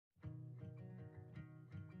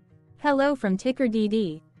Hello from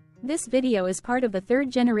TickerDD. This video is part of the third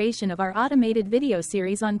generation of our automated video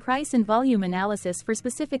series on price and volume analysis for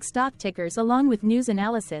specific stock tickers along with news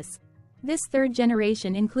analysis. This third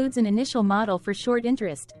generation includes an initial model for short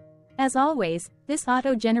interest. As always, this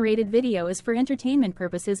auto-generated video is for entertainment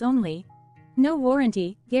purposes only. No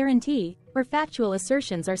warranty, guarantee, or factual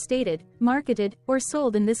assertions are stated, marketed, or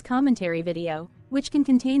sold in this commentary video, which can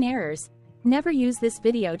contain errors. Never use this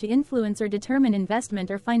video to influence or determine investment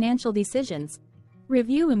or financial decisions.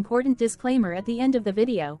 Review important disclaimer at the end of the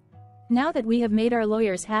video. Now that we have made our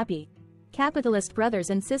lawyers happy, capitalist brothers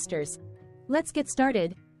and sisters, let's get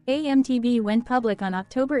started. AMTB went public on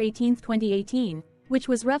October 18, 2018, which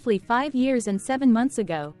was roughly 5 years and 7 months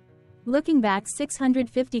ago. Looking back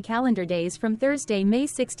 650 calendar days from Thursday, May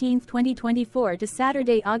 16, 2024 to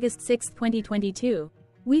Saturday, August 6, 2022,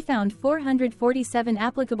 we found 447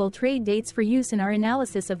 applicable trade dates for use in our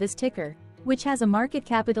analysis of this ticker, which has a market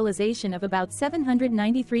capitalization of about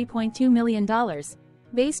 $793.2 million.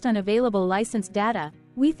 Based on available licensed data,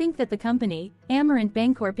 we think that the company, Amerant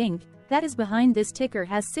Bancorp Inc., that is behind this ticker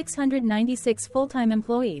has 696 full-time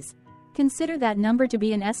employees. Consider that number to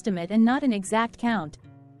be an estimate and not an exact count.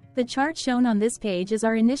 The chart shown on this page is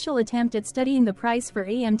our initial attempt at studying the price for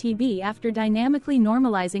AMTB after dynamically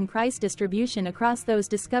normalizing price distribution across those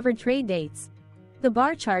discovered trade dates. The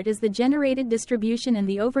bar chart is the generated distribution and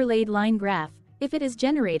the overlaid line graph, if it is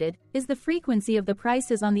generated, is the frequency of the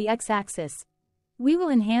prices on the x-axis. We will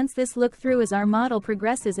enhance this look-through as our model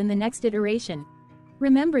progresses in the next iteration.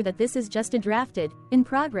 Remember that this is just a drafted, in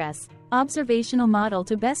progress, observational model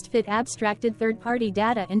to best fit abstracted third-party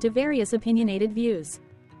data into various opinionated views.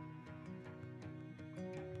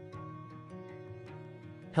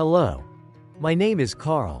 Hello. My name is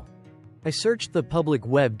Carl. I searched the public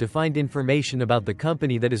web to find information about the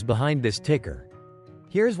company that is behind this ticker.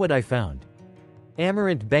 Here's what I found.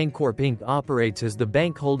 Amerant Bancorp Inc. operates as the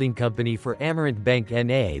bank holding company for Amerant Bank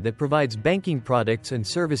N.A. that provides banking products and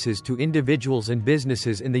services to individuals and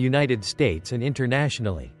businesses in the United States and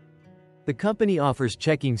internationally. The company offers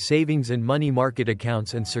checking, savings and money market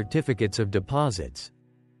accounts and certificates of deposits.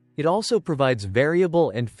 It also provides variable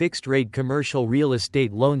and fixed-rate commercial real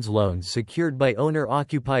estate loans secured by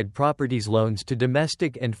owner-occupied properties, loans to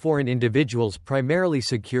domestic and foreign individuals primarily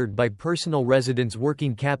secured by personal residence,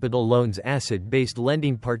 working capital loans, asset-based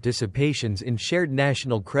lending, participations in shared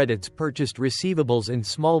national credits, purchased receivables in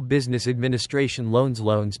small business administration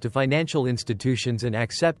loans to financial institutions, and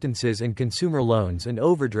acceptances and consumer loans and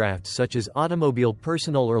overdrafts such as automobile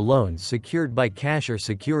personal or loans secured by cash or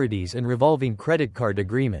securities, and revolving credit card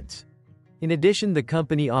agreements. In addition, the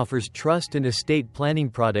company offers trust and estate planning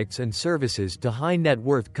products and services to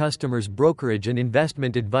high-net-worth customers, brokerage and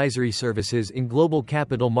investment advisory services in global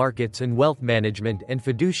capital markets, and wealth management and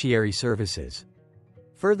fiduciary services.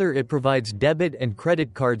 Further, it provides debit and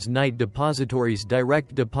credit cards, night depositories,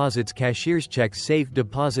 direct deposits, cashier's checks, safe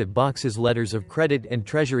deposit boxes, letters of credit, and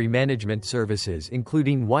treasury management services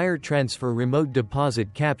including wire transfer, remote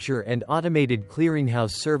deposit capture, and automated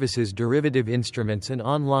clearinghouse services, derivative instruments, and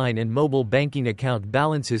online and mobile banking account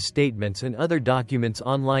balances, statements and other documents,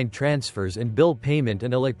 online transfers and bill payment,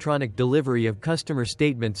 and electronic delivery of customer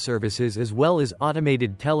statement services, as well as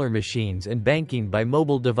automated teller machines and banking by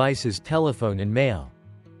mobile devices, telephone and mail.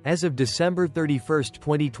 As of December 31,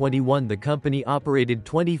 2021, the company operated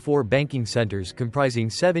 24 banking centers comprising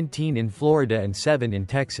 17 in Florida and 7 in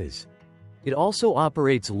Texas. It also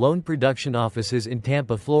operates loan production offices in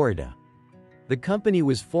Tampa, Florida. The company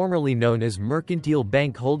was formerly known as Mercantile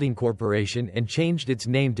Bank Holding Corporation and changed its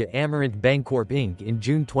name to Amerant Bancorp Inc. in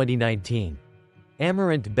June 2019.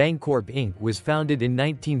 Amerant Bancorp Inc. was founded in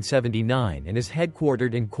 1979 and is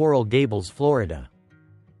headquartered in Coral Gables, Florida.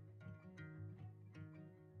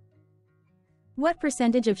 What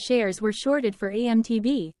percentage of shares were shorted for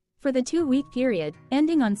AMTB for the 2-week period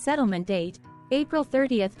ending on settlement date, April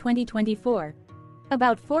 30, 2024?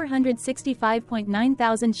 About 465.9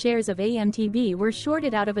 thousand shares of AMTB were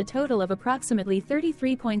shorted out of a total of approximately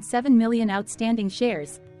 33.7 million outstanding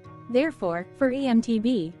shares. Therefore, for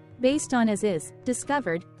AMTB, based on as is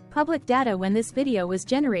discovered public data when this video was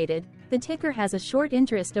generated, the ticker has a short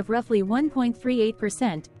interest of roughly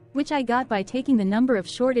 1.38%. Which I got by taking the number of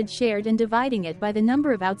shorted shares and dividing it by the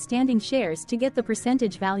number of outstanding shares to get the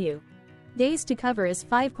percentage value. Days to cover is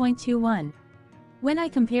 5.21. When I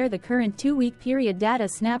compare the current 2-week period data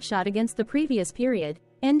snapshot against the previous period,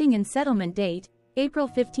 ending in settlement date, April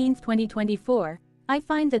 15, 2024, I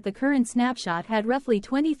find that the current snapshot had roughly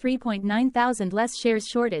 23.9 thousand less shares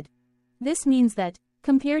shorted. This means that,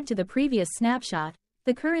 compared to the previous snapshot,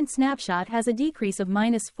 the current snapshot has a decrease of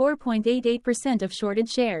 -4.88% of shorted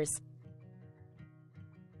shares.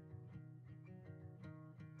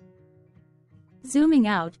 Zooming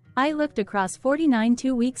out, I looked across 49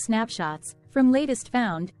 two-week snapshots, from latest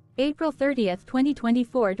found, April 30,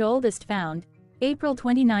 2024 to oldest found, April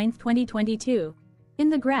 29, 2022. In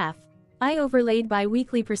the graph, I overlaid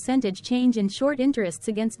bi-weekly percentage change in short interests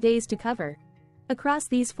against days to cover. Across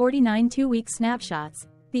these 49 two-week snapshots,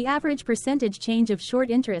 the average percentage change of short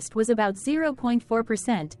interest was about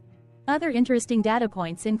 0.4%. Other interesting data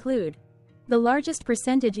points include: the largest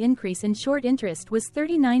percentage increase in short interest was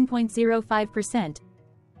 39.05%.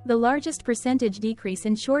 The largest percentage decrease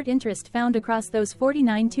in short interest found across those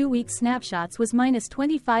 49 two-week snapshots was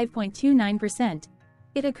 -25.29%.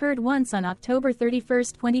 It occurred once on October 31,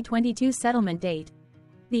 2022 settlement date.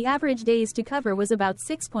 The average days to cover was about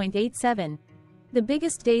 6.87. The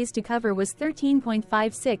biggest days to cover was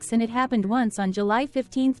 13.56, and it happened once on July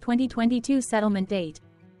 15, 2022 settlement date.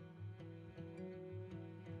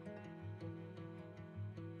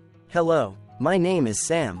 Hello, my name is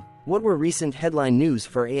Sam. What were recent headline news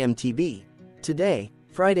for AMTB? Today,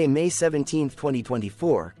 Friday, May 17,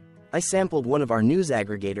 2024, I sampled one of our news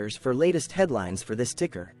aggregators for latest headlines for this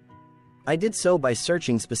ticker. I did so by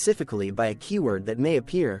searching specifically by a keyword that may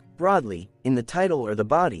appear, broadly, in the title or the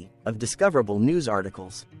body of discoverable news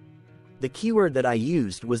articles. The keyword that I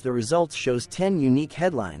used was the results shows 10 unique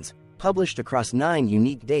headlines, published across 9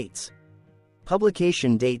 unique dates.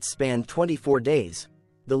 Publication dates spanned 24 days.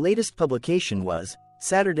 The latest publication was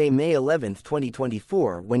Saturday, May 11,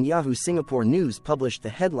 2024, when Yahoo Singapore News published the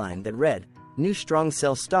headline that read, "New strong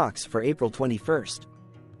sell stocks for April 21st.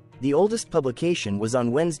 The oldest publication was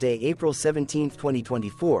on Wednesday, April 17,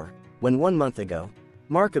 2024, when 1 month ago,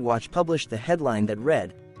 MarketWatch published the headline that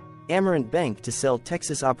read, Amerant Bank to sell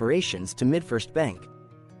Texas operations to MidFirst Bank.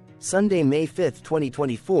 Sunday, May 5,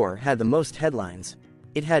 2024 had the most headlines.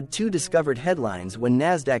 It had 2 discovered headlines when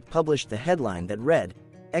Nasdaq published the headline that read,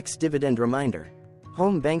 Ex-dividend reminder.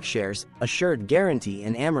 Home bank shares, assured guarantee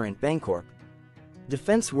in Amerant Bancorp.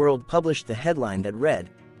 Defense World published the headline that read,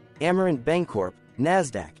 Amerant Bancorp,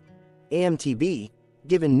 Nasdaq. AMTB,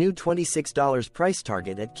 given new $26 price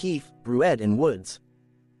target at Keefe, Bruyette and Woods.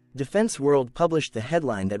 Defense World published the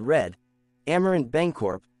headline that read, Amerant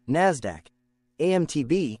Bancorp, Nasdaq.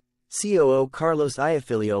 AMTB, COO Carlos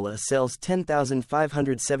Iafiliola sells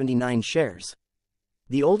 10,579 shares.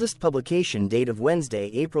 The oldest publication date of Wednesday,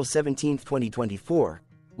 April 17, 2024,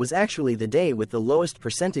 was actually the day with the lowest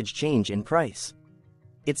percentage change in price.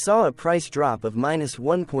 It saw a price drop of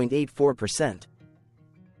 -1.84%.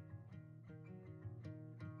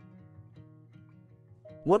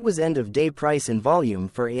 What was end-of-day price and volume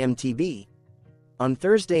for AMTB? On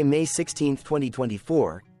Thursday, May 16,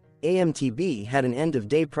 2024, AMTB had an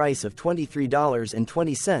end-of-day price of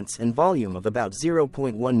 $23.20 and volume of about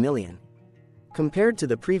 0.1 million. Compared to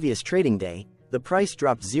the previous trading day, the price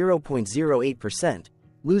dropped 0.08%,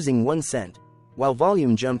 losing 1 cent, while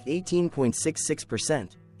volume jumped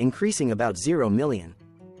 18.66%, increasing about 0 million.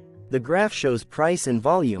 The graph shows price and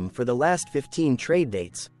volume for the last 15 trade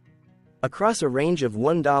dates. Across a range of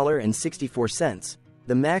 $1.64,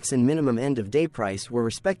 the max and minimum end-of-day price were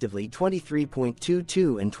respectively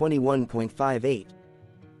 23.22 and 21.58.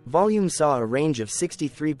 Volume saw a range of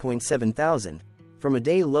 63.7 thousand, from a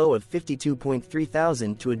day low of 52.3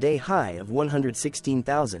 thousand to a day high of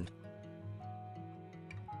 116,000.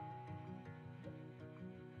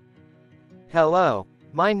 Hello,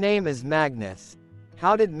 my name is Magnus.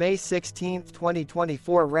 How did May 16,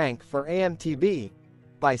 2024 rank for AMTB?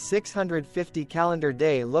 By 650 calendar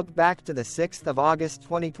day, look back to the 6th of August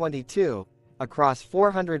 2022, across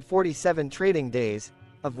 447 trading days,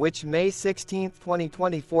 of which May 16,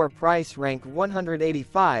 2024 price ranked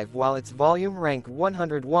 185 while its volume ranked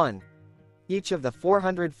 101. Each of the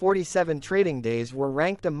 447 trading days were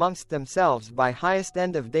ranked amongst themselves by highest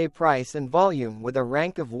end-of-day price and volume, with a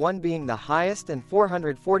rank of 1 being the highest and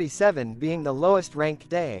 447 being the lowest ranked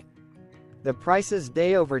day. The price's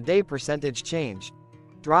day-over-day percentage change,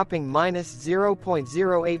 dropping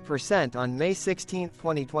 -0.08% on May 16,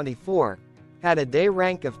 2024, had a day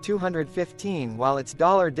rank of 215 while its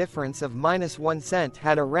dollar difference of -1 cent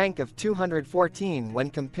had a rank of 214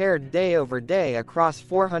 when compared day over day across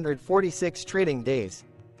 446 trading days.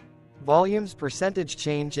 Volume's percentage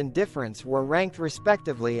change and difference were ranked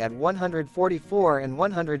respectively at 144 and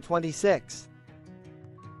 126.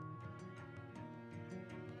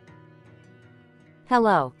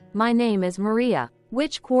 Hello, my name is Maria.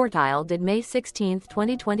 Which quartile did May 16,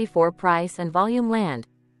 2024 price and volume land?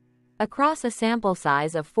 Across a sample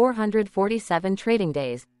size of 447 trading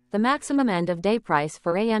days, the maximum end-of-day price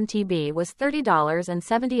for AMTB was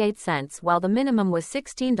 $30.78 while the minimum was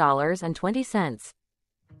 $16.20.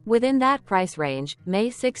 Within that price range, May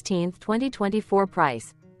 16, 2024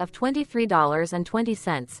 price, of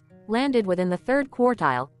 $23.20, landed within the third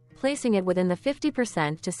quartile, placing it within the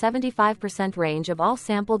 50% to 75% range of all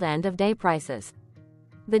sampled end-of-day prices.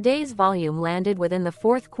 The day's volume landed within the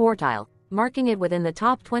fourth quartile, marking it within the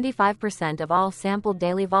top 25% of all sampled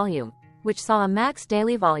daily volume, which saw a max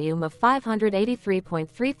daily volume of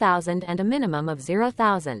 583.3 thousand and a minimum of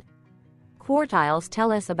 0,000. Quartiles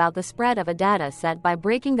tell us about the spread of a data set by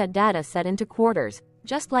breaking that data set into quarters,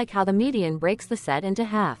 just like how the median breaks the set into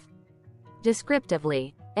half.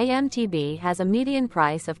 Descriptively, AMTB has a median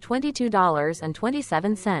price of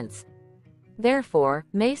 $22.27. Therefore,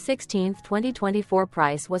 May 16, 2024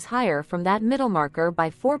 price was higher from that middle marker by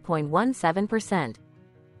 4.17%.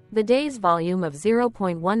 The day's volume of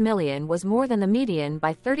 0.1 million was more than the median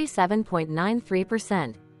by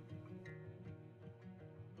 37.93%.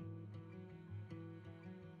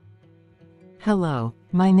 Hello,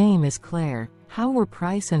 my name is Claire. How were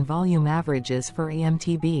price and volume averages for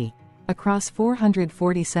AMTB? Across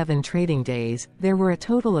 447 trading days, there were a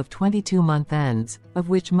total of 22 month ends, of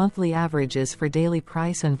which monthly averages for daily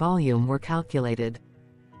price and volume were calculated.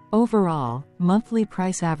 Overall, monthly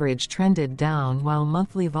price average trended down while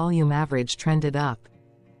monthly volume average trended up.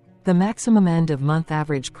 The maximum end-of-month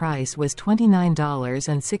average price was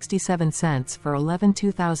 $29.67 for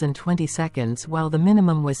 11/2020 seconds, while the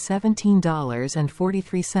minimum was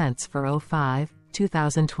 $17.43 for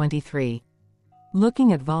 05/2023.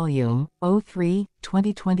 Looking at volume,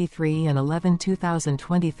 03/2023 and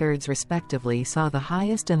 11/2023 respectively saw the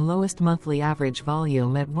highest and lowest monthly average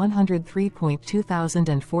volume at 103.2 thousand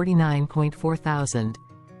and 49.4 thousand.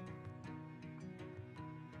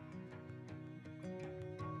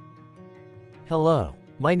 Hello,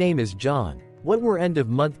 my name is John. What were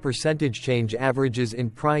end-of-month percentage change averages in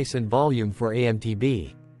price and volume for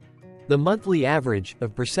AMTB? The monthly average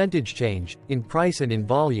of percentage change in price and in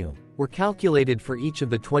volume were calculated for each of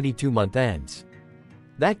the 22-month ends.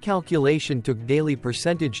 That calculation took daily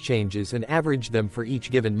percentage changes and averaged them for each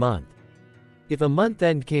given month. If a month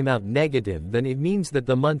end came out negative, then it means that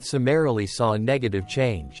the month summarily saw a negative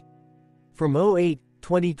change. From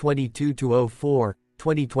 08/2022 to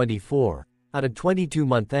 04/2024, out of 22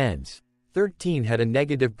 month ends, 13 had a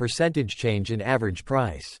negative percentage change in average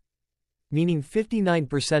price. Meaning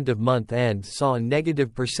 59% of month ends saw a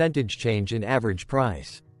negative percentage change in average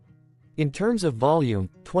price. In terms of volume,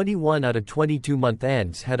 21 out of 22 month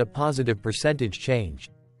ends had a positive percentage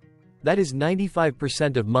change. That is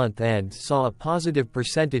 95% of month ends saw a positive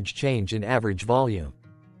percentage change in average volume.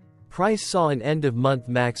 Price saw an end-of-month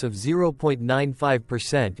max of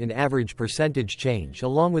 0.95% in average percentage change,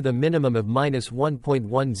 along with a minimum of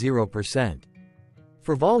 -1.10%.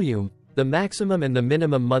 For volume, the maximum and the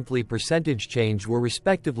minimum monthly percentage change were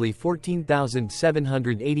respectively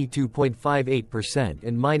 14,782.58%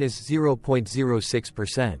 and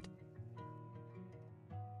 -0.06%.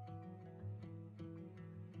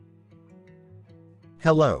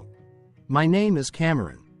 Hello. My name is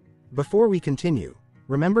Cameron. Before we continue,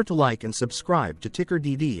 remember to like and subscribe to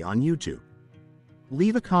TickerDD on YouTube.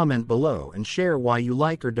 Leave a comment below and share why you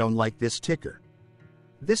like or don't like this ticker.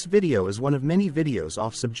 This video is one of many videos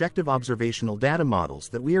off subjective observational data models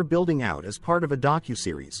that we are building out as part of a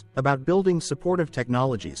docuseries about building supportive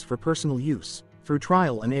technologies for personal use, through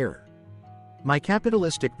trial and error. My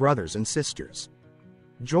capitalistic brothers and sisters,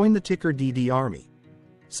 join the TickerDD army.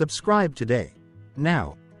 Subscribe today.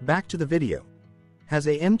 Now, back to the video. Has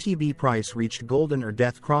AMTB price reached golden or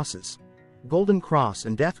death crosses? Golden cross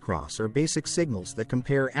and death cross are basic signals that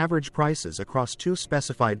compare average prices across two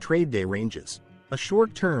specified trade day ranges, a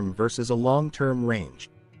short-term versus a long-term range.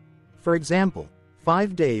 For example,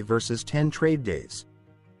 5-day versus 10 trade days.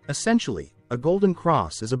 Essentially, a golden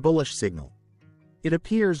cross is a bullish signal. It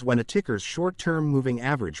appears when a ticker's short-term moving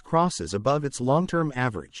average crosses above its long-term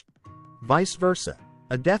average. Vice versa,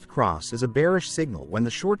 a death cross is a bearish signal when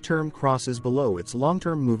the short-term crosses below its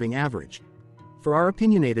long-term moving average. For our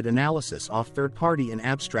opinionated analysis off third-party and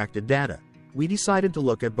abstracted data, we decided to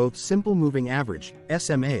look at both simple moving average,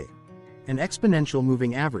 SMA, and exponential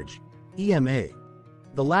moving average, EMA.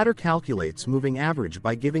 The latter calculates moving average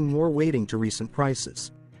by giving more weighting to recent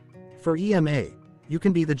prices. For EMA, you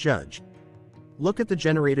can be the judge. Look at the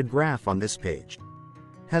generated graph on this page.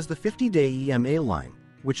 Has the 50-day EMA line,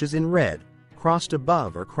 which is in red, crossed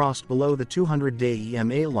above or crossed below the 200-day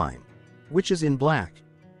EMA line, which is in black?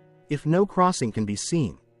 If no crossing can be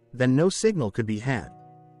seen, then no signal could be had.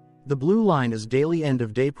 The blue line is daily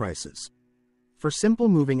end-of-day prices. For simple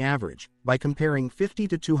moving average, by comparing 50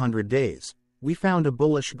 to 200 days, we found a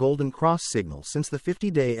bullish golden cross signal since the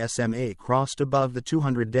 50-day SMA crossed above the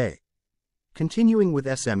 200-day. Continuing with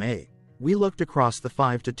SMA, we looked across the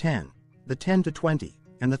 5 to 10, the 10 to 20,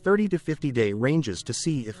 and the 30 to 50 day ranges to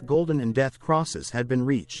see if golden and death crosses had been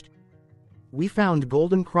reached. We found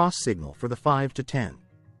golden cross signal for the 5 to 10,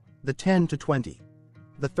 the 10 to 20,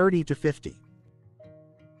 the 30 to 50.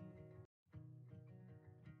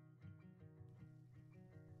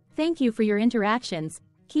 Thank you for your interactions.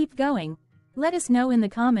 Keep going. Let us know in the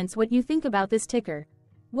comments what you think about this ticker.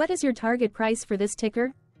 What is your target price for this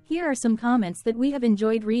ticker? Here are some comments that we have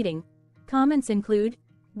enjoyed reading. Comments include,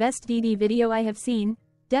 best DD video I have seen,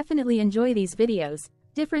 definitely enjoy these videos,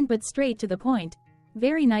 different but straight to the point,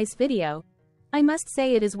 very nice video. I must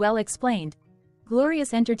say it is well explained.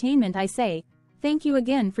 Glorious entertainment I say, thank you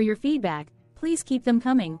again for your feedback, please keep them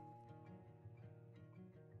coming.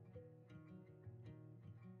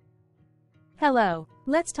 Hello,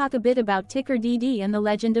 let's talk a bit about TickerDD and the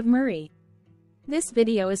legend of Murray. This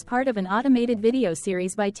video is part of an automated video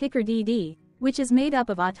series by TickerDD, which is made up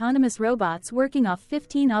of autonomous robots working off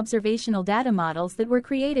 15 observational data models that were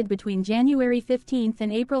created between January 15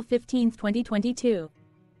 and April 15, 2022.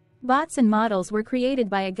 Bots and models were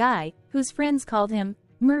created by a guy, whose friends called him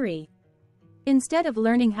Murray. Instead of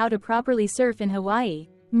learning how to properly surf in Hawaii,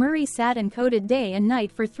 Murray sat and coded day and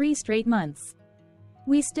night for 3 straight months.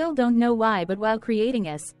 We still don't know why, but while creating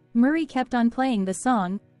us, Murray kept on playing the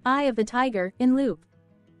song, Eye of the Tiger, in loop.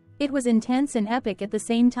 It was intense and epic at the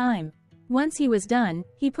same time. Once he was done,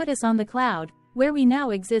 he put us on the cloud, where we now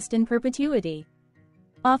exist in perpetuity.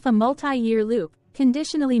 Off a multi-year loop,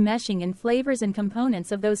 conditionally meshing in flavors and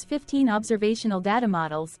components of those 15 observational data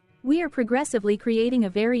models, we are progressively creating a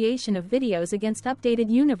variation of videos against updated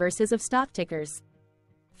universes of stock tickers.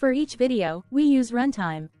 For each video, we use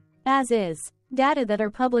runtime, as is, data that are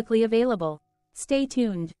publicly available. Stay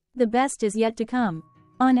tuned, the best is yet to come.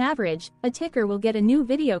 On average, a ticker will get a new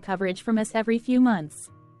video coverage from us every few months.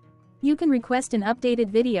 You can request an updated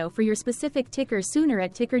video for your specific ticker sooner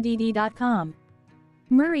at TickerDD.com.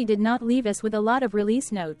 Murray did not leave us with a lot of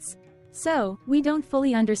release notes. So, we don't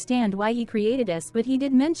fully understand why he created us, but he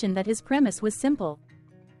did mention that his premise was simple.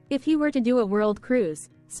 If he were to do a world cruise,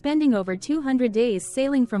 spending over 200 days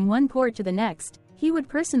sailing from one port to the next, he would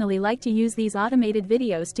personally like to use these automated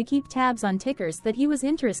videos to keep tabs on tickers that he was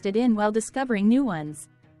interested in while discovering new ones.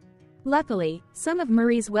 Luckily, some of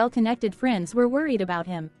Murray's well-connected friends were worried about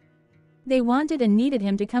him. They wanted and needed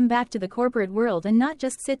him to come back to the corporate world and not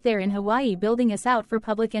just sit there in Hawaii building us out for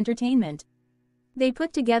public entertainment. They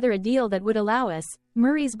put together a deal that would allow us,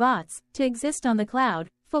 Murray's bots, to exist on the cloud,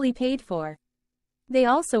 fully paid for. They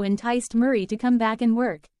also enticed Murray to come back and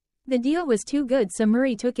work. The deal was too good, so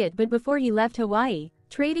Murray took it, but before he left Hawaii,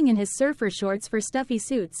 trading in his surfer shorts for stuffy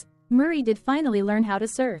suits, Murray did finally learn how to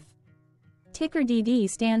surf. TickerDD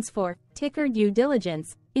stands for Ticker Due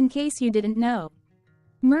Diligence, in case you didn't know.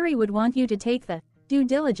 Murray would want you to take the due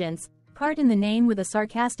diligence part in the name with a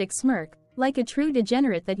sarcastic smirk, like a true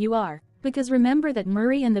degenerate that you are, because remember that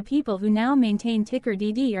Murray and the people who now maintain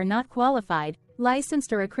TickerDD are not qualified,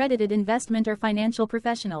 licensed or accredited investment or financial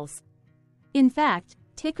professionals. In fact,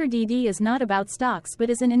 TickerDD is not about stocks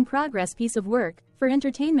but is an in-progress piece of work, for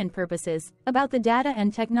entertainment purposes, about the data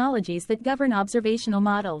and technologies that govern observational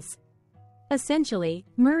models. Essentially,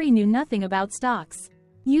 Murray knew nothing about stocks.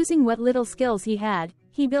 Using what little skills he had,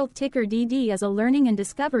 he built TickerDD as a learning and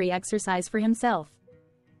discovery exercise for himself.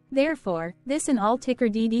 Therefore, this and all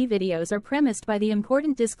TickerDD videos are premised by the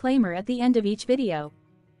important disclaimer at the end of each video.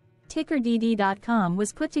 TickerDD.com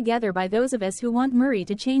was put together by those of us who want Murray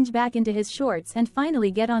to change back into his shorts and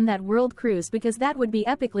finally get on that world cruise, because that would be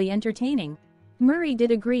epically entertaining. Murray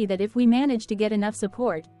did agree that if we managed to get enough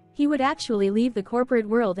support, he would actually leave the corporate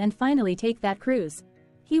world and finally take that cruise.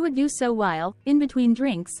 He would do so while, in between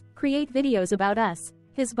drinks, create videos about us,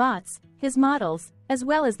 his bots, his models, as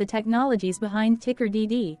well as the technologies behind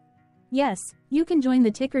TickerDD. Yes, you can join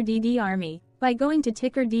the TickerDD army by going to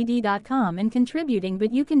TickerDD.com and contributing,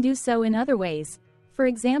 but you can do so in other ways. For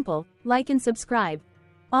example, like and subscribe.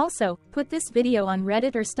 Also, put this video on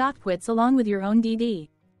Reddit or StockTwits along with your own DD.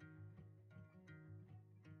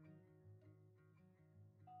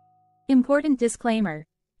 Important disclaimer.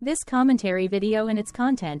 This commentary video and its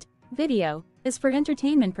content, video, is for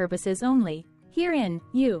entertainment purposes only. Herein,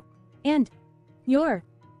 you and your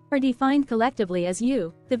are defined collectively as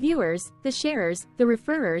you, the viewers, the sharers, the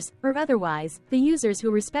referrers, or otherwise, the users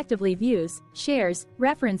who respectively views, shares,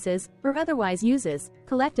 references, or otherwise uses,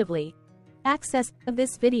 collectively, access of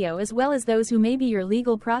this video, as well as those who may be your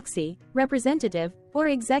legal proxy, representative, or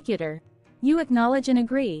executor. You acknowledge and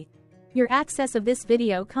agree. Your access of this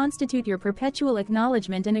video constitute your perpetual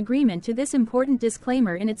acknowledgement and agreement to this important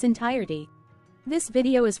disclaimer in its entirety. This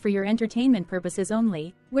video is for your entertainment purposes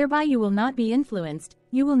only, whereby you will not be influenced,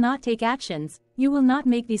 you will not take actions, you will not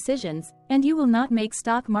make decisions, and you will not make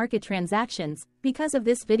stock market transactions, because of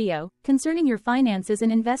this video, concerning your finances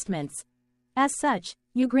and investments. As such,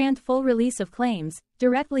 you grant full release of claims,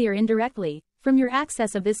 directly or indirectly, from your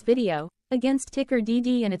access of this video, against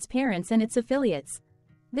TickerDD and its parents and its affiliates.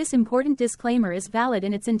 This important disclaimer is valid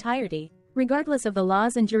in its entirety, regardless of the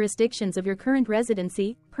laws and jurisdictions of your current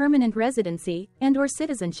residency, permanent residency, and/or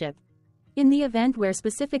citizenship. In the event where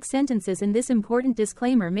specific sentences in this important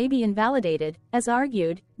disclaimer may be invalidated, as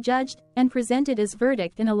argued, judged, and presented as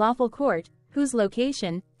verdict in a lawful court, whose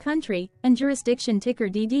location, country, and jurisdiction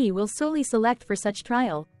TickerDD will solely select for such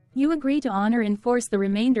trial, you agree to honor and enforce the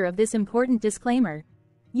remainder of this important disclaimer.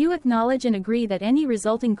 You acknowledge and agree that any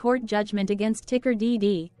resulting court judgment against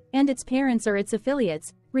TickerDD, and its parents or its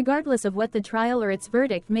affiliates, regardless of what the trial or its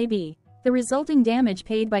verdict may be, the resulting damage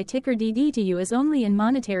paid by TickerDD to you is only in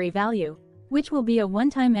monetary value, which will be a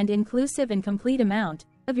one-time and inclusive and complete amount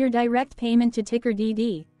of your direct payment to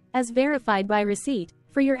TickerDD, as verified by receipt,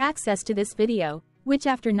 for your access to this video, which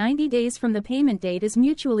after 90 days from the payment date is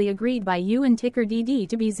mutually agreed by you and TickerDD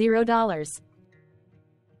to be $0.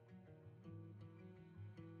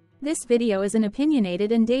 This video is an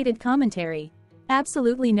opinionated and dated commentary.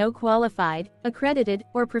 Absolutely no qualified, accredited,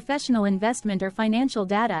 or professional investment or financial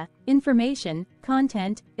data, information,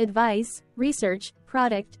 content, advice, research,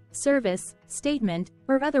 product, service, statement,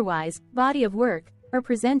 or otherwise, body of work, are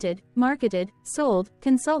presented, marketed, sold,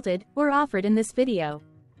 consulted, or offered in this video.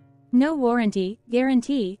 No warranty,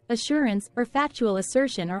 guarantee, assurance, or factual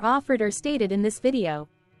assertion are offered or stated in this video.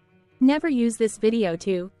 Never use this video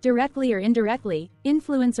to, directly or indirectly,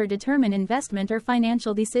 influence or determine investment or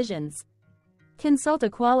financial decisions. Consult a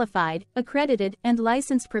qualified, accredited, and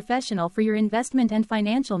licensed professional for your investment and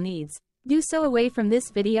financial needs. Do so away from this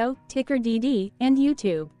video, TickerDD, and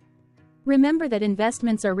YouTube. Remember that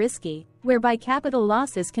investments are risky, whereby capital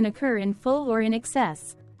losses can occur in full or in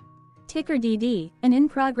excess. TickerDD, an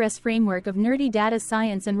in-progress framework of nerdy data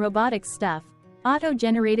science and robotics stuff,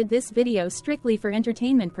 auto-generated this video strictly for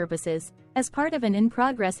entertainment purposes, as part of an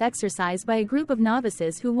in-progress exercise by a group of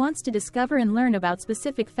novices who wants to discover and learn about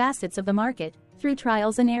specific facets of the market, through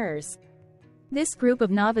trials and errors. This group of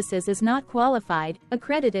novices is not qualified,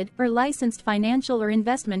 accredited, or licensed financial or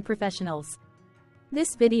investment professionals.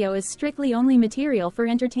 This video is strictly only material for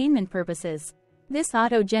entertainment purposes. This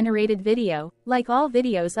auto-generated video, like all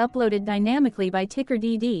videos uploaded dynamically by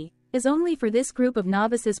TickerDD, is only for this group of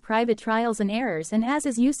novices' private trials and errors and as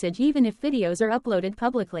is usage even if videos are uploaded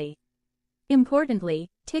publicly. Importantly,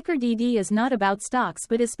 TickerDD is not about stocks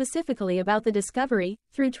but is specifically about the discovery,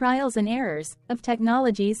 through trials and errors, of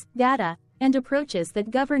technologies, data, and approaches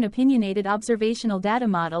that govern opinionated observational data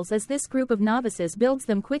models as this group of novices builds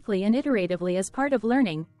them quickly and iteratively as part of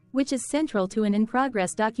learning, which is central to an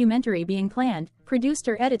in-progress documentary being planned, produced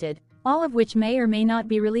or edited, all of which may or may not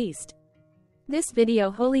be released. This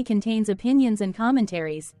video wholly contains opinions and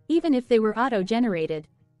commentaries, even if they were auto-generated.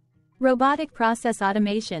 Robotic process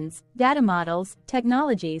automations, data models,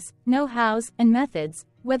 technologies, know-hows, and methods,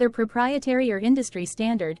 whether proprietary or industry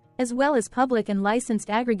standard, as well as public and licensed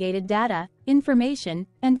aggregated data, information,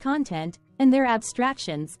 and content, and their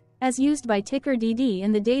abstractions, as used by TickerDD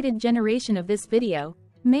in the dated generation of this video,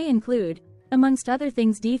 may include, amongst other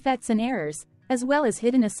things, defects and errors, as well as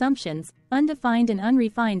hidden assumptions, undefined and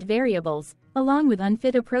unrefined variables, along with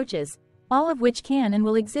unfit approaches, all of which can and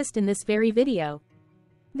will exist in this very video.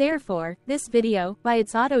 Therefore, this video, by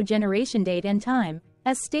its auto-generation date and time,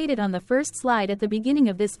 as stated on the first slide at the beginning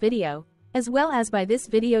of this video, as well as by this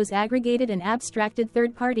video's aggregated and abstracted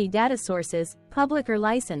third-party data sources, public or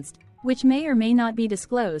licensed, which may or may not be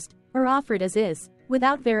disclosed, or offered as is,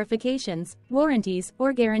 without verifications, warranties,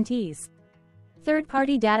 or guarantees.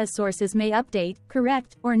 Third-party data sources may update,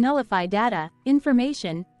 correct, or nullify data,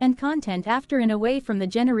 information, and content after and away from the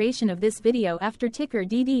generation of this video after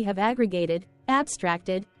TickerDD have aggregated,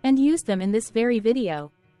 abstracted, and used them in this very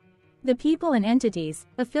video. The people and entities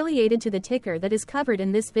affiliated to the ticker that is covered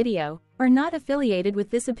in this video are not affiliated with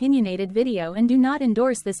this opinionated video and do not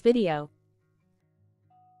endorse this video.